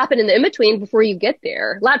things that happen in the in-between before you get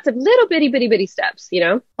there. Lots of little bitty steps,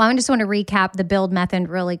 Well, I just want to recap the build method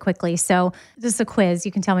really quickly. So this is a quiz.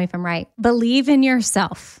 You can tell me if I'm right. Believe in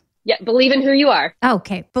yourself. Yeah. Believe in who you are.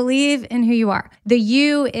 Okay. Believe in who you are. The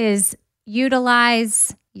U is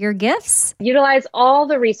utilize your gifts. Utilize all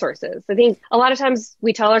the resources. I think a lot of times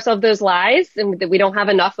we tell ourselves those lies and that we don't have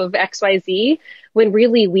enough of XYZ when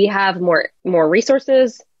really we have more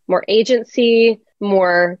resources, more agency,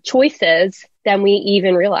 more choices than we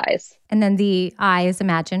even realize. And then the I is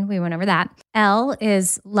imagine. We went over that. L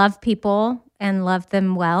is love people and love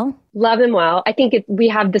them well. Love them well. I think we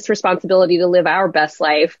have this responsibility to live our best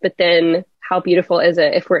life, but then how beautiful is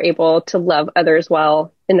it if we're able to love others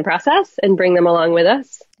well in the process and bring them along with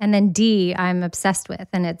us? And then D, I'm obsessed with,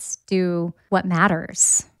 and it's do what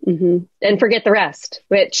matters. Mm-hmm. And forget the rest,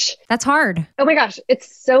 which... That's hard. Oh my gosh,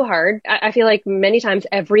 it's so hard. I feel like many times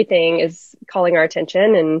everything is calling our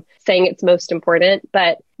attention and saying it's most important.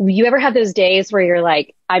 But you ever have those days where you're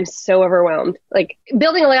like, I'm so overwhelmed. Like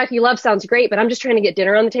building a life you love sounds great, but I'm just trying to get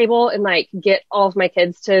dinner on the table and like get all of my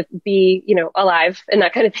kids to be, alive and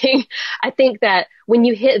that kind of thing. I think that when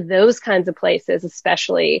you hit those kinds of places,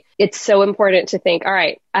 especially, it's so important to think, all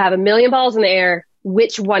right, I have a million balls in the air.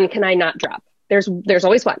 Which one can I not drop? There's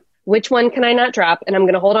always one. Which one can I not drop? And I'm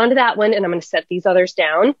going to hold on to that one and I'm going to set these others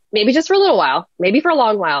down. Maybe just for a little while, maybe for a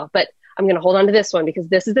long while, but I'm going to hold on to this one because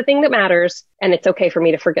this is the thing that matters. And it's okay for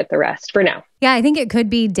me to forget the rest for now. Yeah, I think it could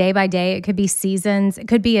be day by day. It could be seasons. It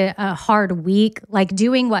could be a hard week. Like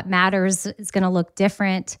doing what matters is going to look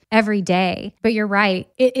different every day. But you're right.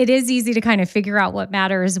 It is easy to kind of figure out what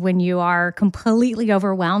matters when you are completely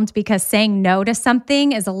overwhelmed because saying no to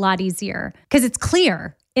something is a lot easier because it's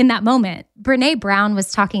clear in that moment. Brene Brown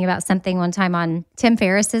was talking about something one time on Tim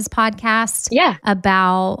Ferriss's podcast. Yeah.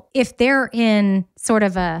 About if they're in sort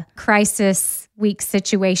of a crisis week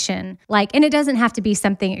situation, and it doesn't have to be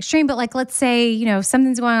something extreme, but let's say,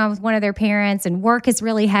 something's going on with one of their parents and work is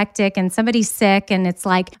really hectic and somebody's sick. And it's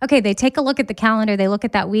like, okay, they take a look at the calendar, they look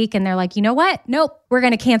at that week and they're like, you know what? Nope. We're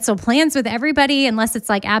going to cancel plans with everybody unless it's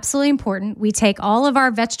absolutely important. We take all of our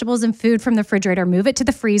vegetables and food from the refrigerator, move it to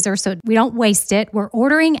the freezer so we don't waste it. We're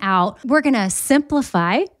ordering out. We're going to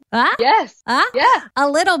simplify. Yes. Yeah. A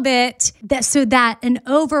little bit so that an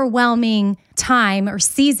overwhelming time or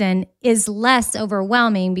season is less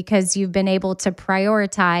overwhelming because you've been able to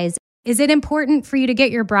prioritize. Is it important for you to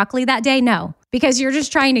get your broccoli that day? No, because you're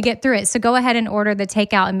just trying to get through it. So go ahead and order the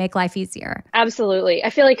takeout and make life easier. Absolutely. I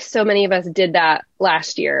feel like so many of us did that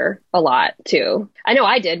last year a lot too. I know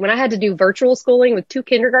I did. When I had to do virtual schooling with 2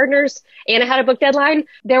 kindergartners and I had a book deadline,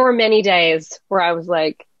 there were many days where I was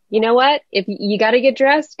like, you know what? If you got to get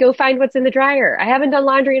dressed, go find what's in the dryer. I haven't done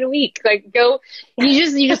laundry in a week. You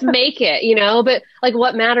just make it, But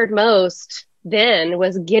what mattered most then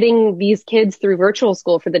was getting these kids through virtual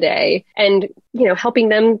school for the day and, helping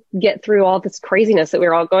them get through all this craziness that we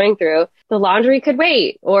were all going through. The laundry could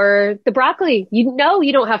wait, or the broccoli. You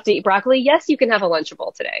don't have to eat broccoli. Yes, you can have a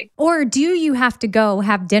Lunchable today. Or do you have to go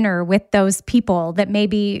have dinner with those people that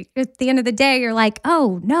maybe at the end of the day you're like,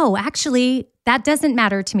 oh, no, actually, that doesn't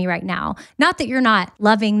matter to me right now. Not that you're not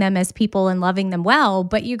loving them as people and loving them well,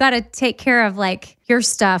 but you got to take care of like your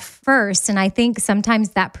stuff first. And I think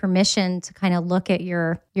sometimes that permission to kind of look at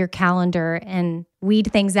your calendar and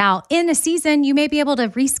weed things out in a season, you may be able to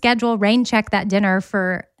reschedule, rain check that dinner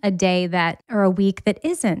for a day or a week that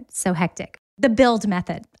isn't so hectic. The build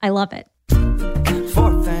method. I love it.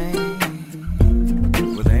 Fourth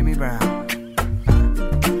thing with Amy Brown.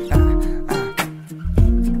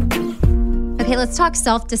 Okay, let's talk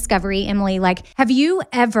self-discovery, Emily. Like, have you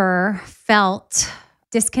ever felt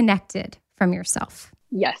disconnected from yourself?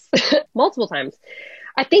 Yes, multiple times.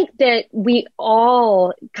 I think that we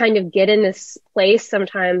all kind of get in this place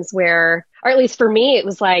sometimes where, or at least for me, it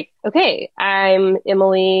was like, okay, I'm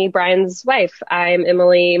Emily, Brian's wife. I'm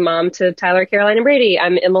Emily, mom to Tyler, Caroline, and Brady.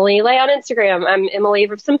 I'm Emily Lay on Instagram. I'm Emily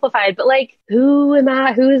Simplified. But like, who am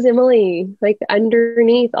I? Who is Emily? Like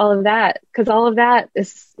underneath all of that? Because all of that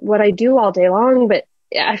is what I do all day long. But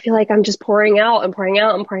I feel like I'm just pouring out and pouring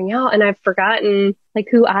out and pouring out. And I've forgotten like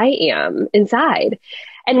who I am inside.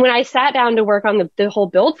 And when I sat down to work on the whole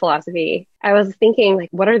build philosophy, I was thinking like,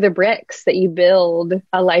 what are the bricks that you build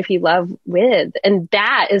a life you love with? And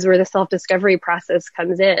that is where the self-discovery process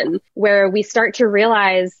comes in, where we start to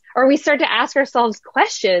realize, or we start to ask ourselves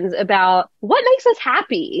questions about what makes us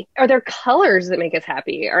happy. Are there colors that make us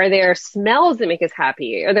happy? Are there smells that make us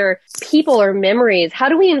happy? Are there people or memories? How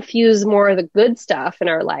do we infuse more of the good stuff in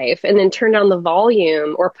our life and then turn down the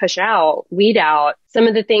volume or push out, weed out some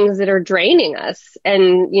of the things that are draining us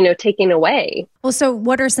and, taking away? Well, so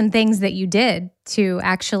what are some things that you did to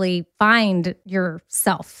actually find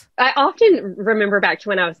yourself? I often remember back to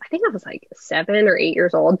when I think I was like 7 or 8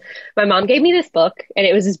 years old. My mom gave me this book, and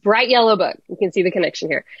it was this bright yellow book. You can see the connection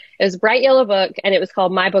here. It was a bright yellow book, and it was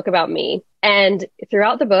called My Book About Me. And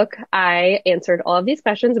throughout the book, I answered all of these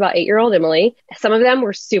questions about 8-year-old Emily. Some of them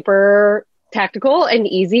were super tactical and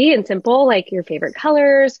easy and simple, like your favorite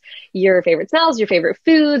colors, your favorite smells, your favorite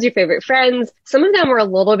foods, your favorite friends. Some of them were a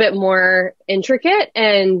little bit more intricate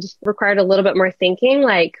and required a little bit more thinking,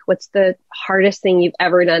 like what's the hardest thing you've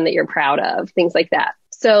ever done that you're proud of, things like that.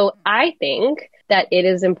 So I think that it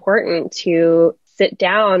is important to sit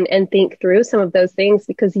down and think through some of those things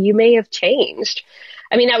because you may have changed.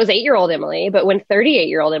 I mean, that was 8-year-old Emily, but when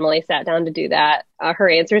 38-year-old Emily sat down to do that, her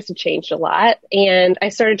answers had changed a lot. And I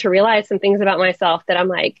started to realize some things about myself that I'm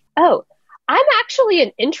like, oh, I'm actually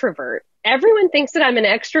an introvert. Everyone thinks that I'm an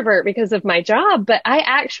extrovert because of my job, but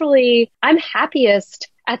I'm happiest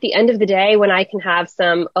at the end of the day when I can have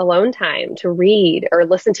some alone time to read or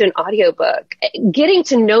listen to an audiobook. Getting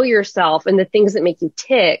to know yourself and the things that make you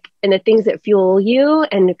tick and the things that fuel you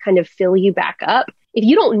and kind of fill you back up. If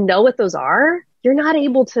you don't know what those are, you're not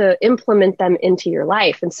able to implement them into your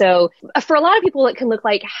life. And so for a lot of people, it can look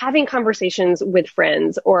like having conversations with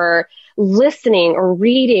friends or listening or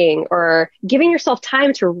reading or giving yourself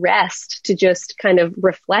time to rest, to just kind of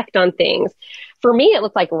reflect on things. For me, it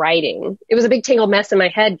looked like writing. It was a big tangled mess in my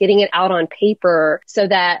head, getting it out on paper so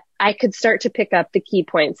that I could start to pick up the key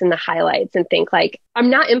points and the highlights and think like, I'm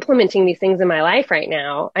not implementing these things in my life right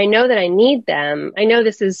now. I know that I need them. I know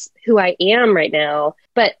this is who I am right now,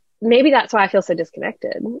 but maybe that's why I feel so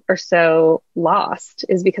disconnected or so lost,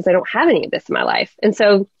 is because I don't have any of this in my life. And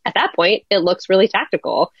so at that point, it looks really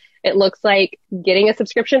tactical. It looks like getting a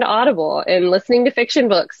subscription to Audible and listening to fiction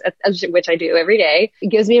books, which I do every day.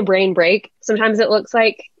 It gives me a brain break. Sometimes it looks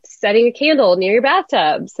like setting a candle near your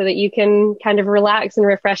bathtub so that you can kind of relax and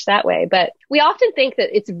refresh that way. But we often think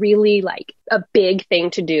that it's really like a big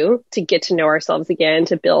thing to do to get to know ourselves again,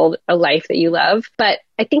 to build a life that you love. But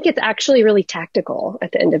I think it's actually really tactical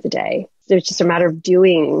at the end of the day. It's just a matter of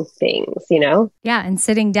doing things, Yeah. And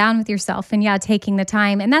sitting down with yourself and taking the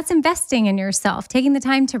time. And that's investing in yourself, taking the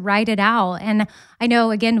time to write it out. And I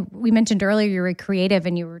know, again, we mentioned earlier you were creative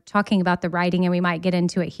and you were talking about the writing, and we might get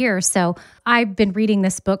into it here. So I've been reading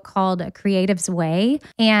this book called A Creative's Way,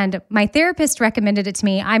 and my therapist recommended it to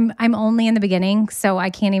me. I'm only in the beginning, so I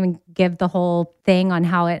can't even give the whole thing on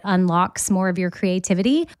how it unlocks more of your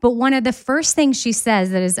creativity. But one of the first things she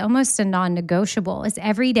says that is almost a non-negotiable is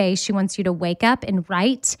every day she wants you you to wake up and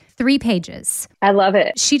write 3 pages. I love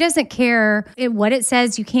it. She doesn't care what it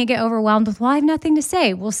says. You can't get overwhelmed with, well, I have nothing to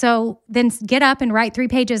say. Well, so then get up and write 3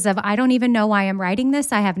 pages of, I don't even know why I'm writing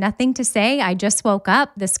this. I have nothing to say. I just woke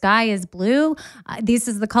up. The sky is blue. This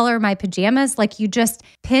is the color of my pajamas. Like, you just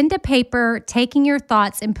pen to paper, taking your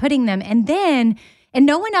thoughts and putting them, and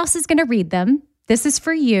no one else is going to read them. This is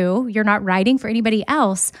for you. You're not writing for anybody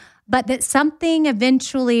else, but that something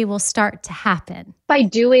eventually will start to happen. By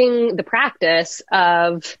doing the practice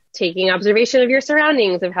of taking observation of your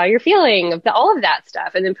surroundings, of how you're feeling, of all of that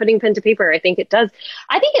stuff, and then putting pen to paper, I think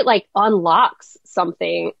it like unlocks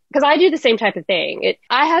something, because I do the same type of thing.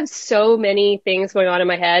 I have so many things going on in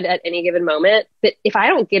my head at any given moment that if I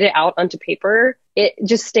don't get it out onto paper, it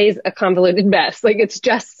just stays a convoluted mess. Like, it's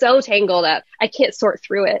just so tangled up. I can't sort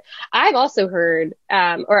through it. I've also heard,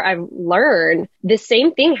 or I've learned, the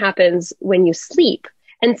same thing happens when you sleep.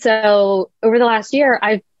 And so over the last year,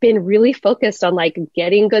 I've been really focused on like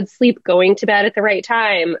getting good sleep, going to bed at the right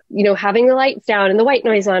time, having the lights down and the white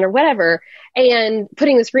noise on or whatever, and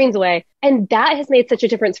putting the screens away. And that has made such a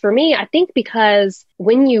difference for me, I think, because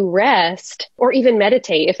when you rest or even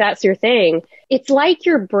meditate, if that's your thing, it's like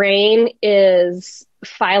your brain is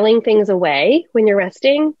filing things away when you're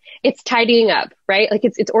resting. It's tidying up, right? Like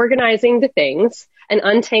it's organizing the things and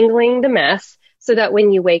untangling the mess, so that when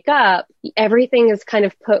you wake up, everything is kind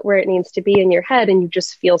of put where it needs to be in your head, and you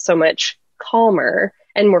just feel so much calmer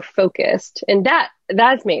and more focused. And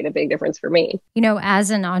that's made a big difference for me. As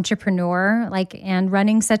an entrepreneur, and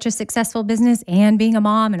running such a successful business and being a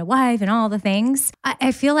mom and a wife and all the things,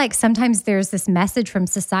 I feel like sometimes there's this message from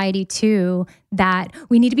society too, that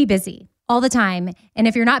we need to be busy all the time. And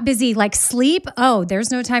if you're not busy, like sleep,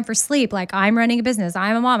 there's no time for sleep. Like, I'm running a business,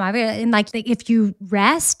 I'm a mom. And if you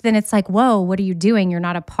rest, then it's like, whoa, what are you doing? You're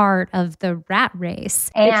not a part of the rat race.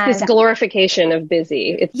 It's this glorification of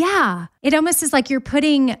busy. Yeah. It almost is like you're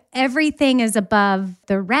putting everything is above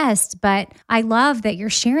the rest. But I love that you're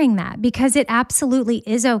sharing that, because it absolutely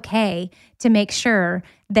is okay to make sure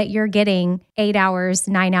that you're getting 8 hours,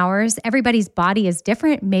 9 hours. Everybody's body is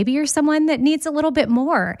different. Maybe you're someone that needs a little bit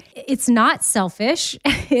more. It's not selfish.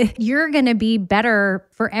 You're going to be better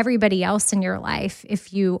for everybody else in your life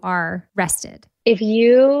if you are rested. If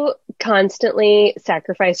you constantly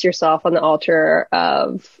sacrifice yourself on the altar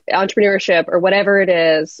of entrepreneurship or whatever it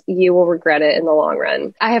is, you will regret it in the long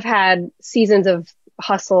run. I have had seasons of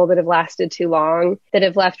hustle that have lasted too long, that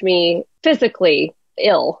have left me physically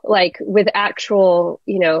ill, like with actual,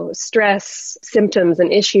 stress symptoms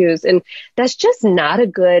and issues. And that's just not a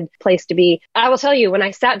good place to be. I will tell you, when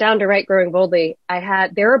I sat down to write Growing Boldly,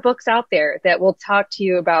 there are books out there that will talk to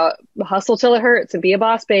you about hustle till it hurts and be a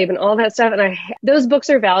boss babe and all that stuff. And those books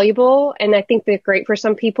are valuable, and I think they're great for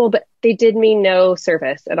some people, but they did me no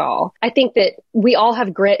service at all. I think that we all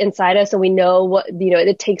have grit inside us, and we know what,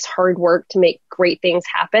 it takes hard work to make great things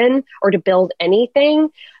happen or to build anything.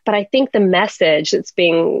 But I think the message that's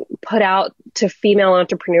being put out to female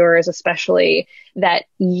entrepreneurs, especially, that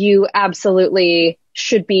you absolutely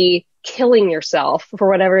should be killing yourself for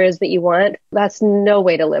whatever it is that you want, that's no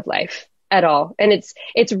way to live life at all. And it's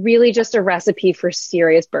really just a recipe for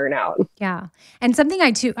serious burnout. Yeah. And something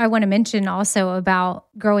I want to mention also about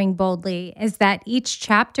Growing Boldly is that each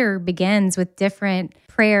chapter begins with different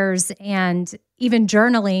prayers and even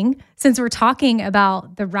journaling, since we're talking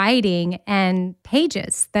about the writing, and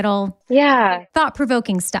pages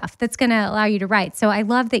thought-provoking stuff that's going to allow you to write. So I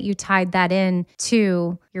love that you tied that in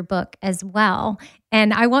to your book as well.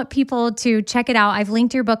 And I want people to check it out. I've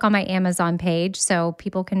linked your book on my Amazon page, so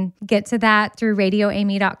people can get to that through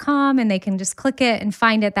radioamy.com, and they can just click it and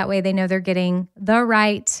find it. That way they know they're getting the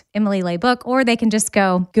right Emily Ley book, or they can just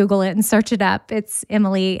go Google it and search it up. It's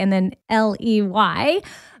Emily and then Ley.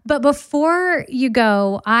 But before you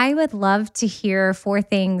go, I would love to hear 4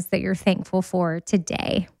 things that you're thankful for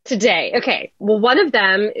today. Okay. Well, one of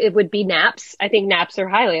them, it would be naps. I think naps are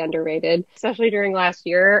highly underrated, especially during last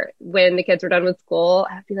year when the kids were done with school.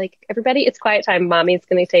 I'd be like, everybody, it's quiet time. Mommy's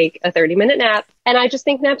going to take a 30-minute nap. And I just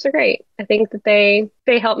think naps are great. I think that they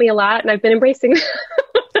help me a lot, and I've been embracing them.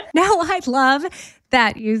 Now, I love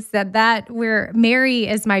that you said that. Mary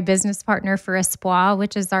is my business partner for Espoir,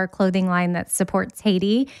 which is our clothing line that supports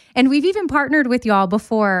Haiti. And we've even partnered with y'all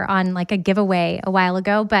before on like a giveaway a while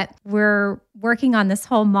ago, but we're working on this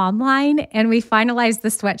whole mom line, and we finalized the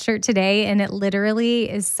sweatshirt today, and it literally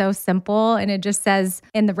is so simple. And it just says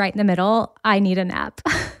right in the middle, I need a nap.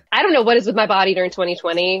 I don't know what is with my body during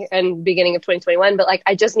 2020 and beginning of 2021, but like,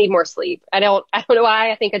 I just need more sleep. I don't know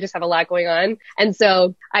why. I think I just have a lot going on. And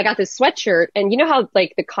so I got this sweatshirt, and you know how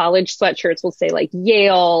like the college sweatshirts will say like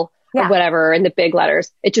Yale or whatever in the big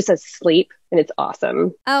letters, it just says sleep. and it's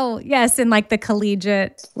awesome. Oh, yes. And like the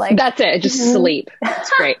collegiate, like that's it. Just sleep.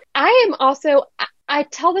 It's great. I am also, I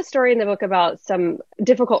tell the story in the book about some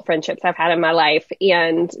difficult friendships I've had in my life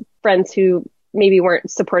and friends who maybe weren't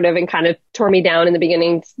supportive and kind of tore me down in the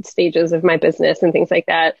beginning stages of my business and things like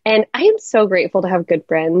that. And I am so grateful to have good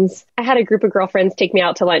friends. I had a group of girlfriends take me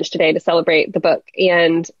out to lunch today to celebrate the book.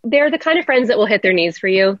 And they're the kind of friends that will hit their knees for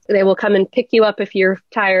you. They will come and pick you up if your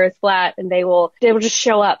tire is flat, and they will just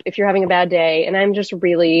show up if you're having a bad day. And I'm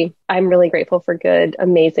really grateful for good,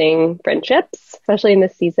 amazing friendships, especially in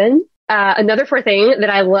this season. Another thing that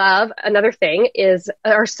I love, is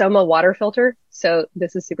our Soma water filter. So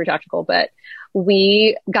this is super tactical, but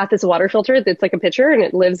we got this water filter that's like a pitcher and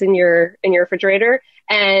it lives in your refrigerator,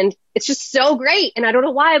 and it's just so great. And I don't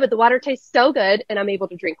know why, but the water tastes so good, and I'm able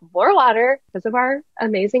to drink more water because of our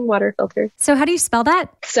amazing water filter. So how do you spell that?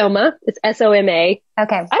 Soma. It's SOMA. Okay.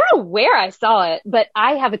 I don't know where I saw it, but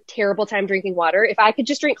I have a terrible time drinking water. If I could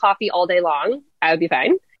just drink coffee all day long, I would be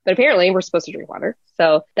fine. But apparently we're supposed to drink water.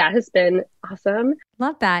 So that has been awesome.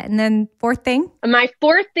 Love that. And then fourth thing? My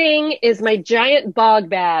fourth thing is my giant bog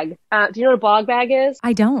bag. Do you know what a bog bag is?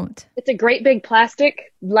 I don't. It's a great big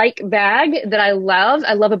plastic-like bag that I love.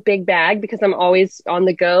 I love a big bag because I'm always on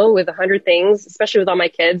the go with 100 things, especially with all my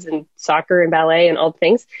kids and soccer and ballet and all the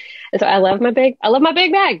things. And so I love my big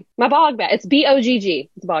bag, my bog bag. It's BOGG.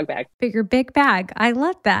 It's a bog bag. But your big bag. I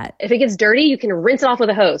love that. If it gets dirty, you can rinse it off with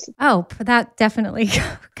a hose. Oh, that definitely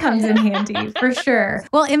comes in handy for sure.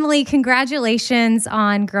 Well, Emily, congratulations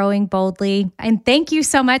on growing boldly. And thank you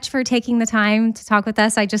so much for taking the time to talk with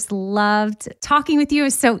us. I just loved talking with you. It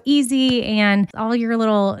was so easy, and all your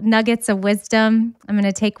little nuggets of wisdom I'm going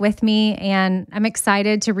to take with me. And I'm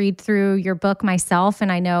excited to read through your book myself. And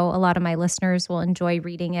I know a lot of my listeners will enjoy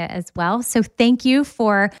reading it as well. So thank you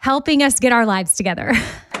for helping us get our lives together.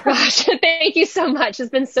 Gosh, thank you so much. It's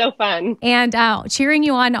been so fun. And cheering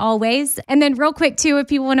you on always. And then real quick too, if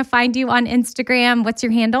people want to find you on Instagram, what's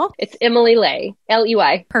your handle? It's Emily Ley,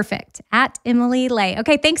 Ley. Perfect. At Emily Ley.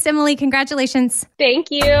 Okay. Thanks, Emily. Congratulations. Thank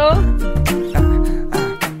you.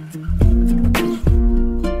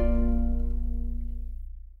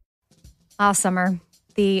 Summer,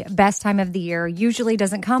 the best time of the year, usually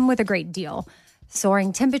doesn't come with a great deal.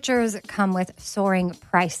 Soaring temperatures come with soaring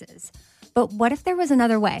prices. But what if there was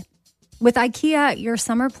another way? With IKEA, your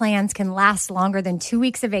summer plans can last longer than 2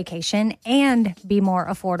 weeks of vacation and be more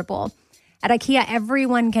affordable. At IKEA,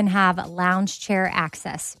 everyone can have lounge chair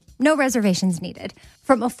access. No reservations needed.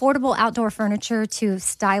 From affordable outdoor furniture to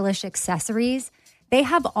stylish accessories, they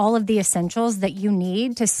have all of the essentials that you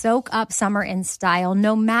need to soak up summer in style,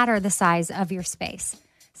 no matter the size of your space.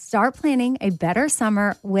 Start planning a better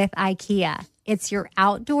summer with IKEA. It's your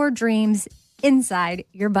outdoor dreams inside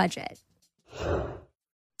your budget. All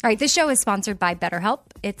right, this show is sponsored by BetterHelp.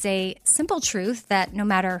 It's a simple truth that no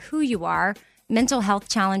matter who you are, mental health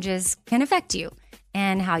challenges can affect you,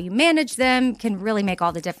 and how you manage them can really make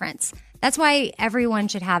all the difference. That's why everyone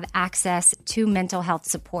should have access to mental health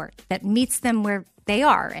support that meets them where they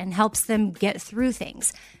are and helps them get through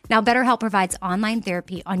things. Now, BetterHelp provides online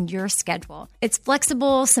therapy on your schedule. It's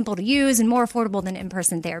flexible, simple to use, and more affordable than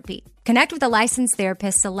in-person therapy. Connect with a licensed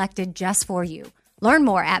therapist selected just for you. Learn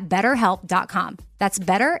more at BetterHelp.com. That's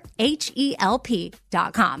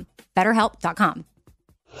BetterHelp.com. BetterHelp.com.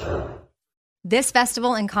 This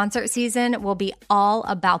festival and concert season will be all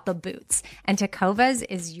about the boots, and Tecovas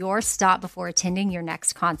is your stop before attending your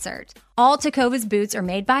next concert. All Tecovas boots are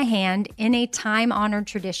made by hand in a time-honored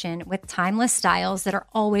tradition with timeless styles that are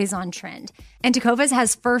always on trend. And Tecovas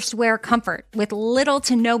has first wear comfort with little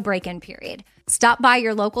to no break-in period. Stop by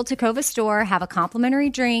your local Tecovas store, have a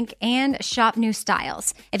complimentary drink, and shop new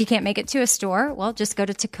styles. If you can't make it to a store, well, just go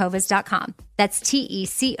to tecovas.com. That's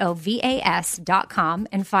TECOVAS.com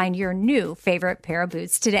and find your new favorite pair of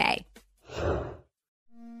boots today.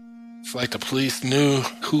 It's like the police knew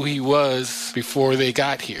who he was before they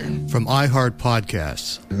got here. From iHeart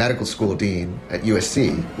Podcasts. The medical school dean at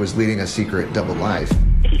USC was leading a secret double life.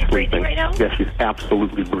 Is she breathing right now? Yes, she's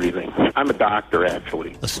absolutely breathing. I'm a doctor,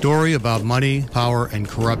 actually. A story about money, power, and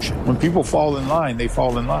corruption. When people fall in line, they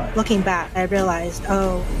fall in line. Looking back, I realized,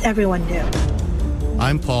 everyone knew.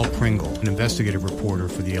 I'm Paul Pringle, an investigative reporter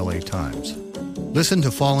for the LA Times. Listen to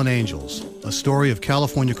Fallen Angels, a story of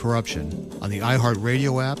California corruption on the iHeart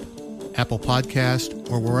Radio app, Apple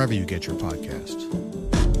Podcast, or wherever you get your podcasts.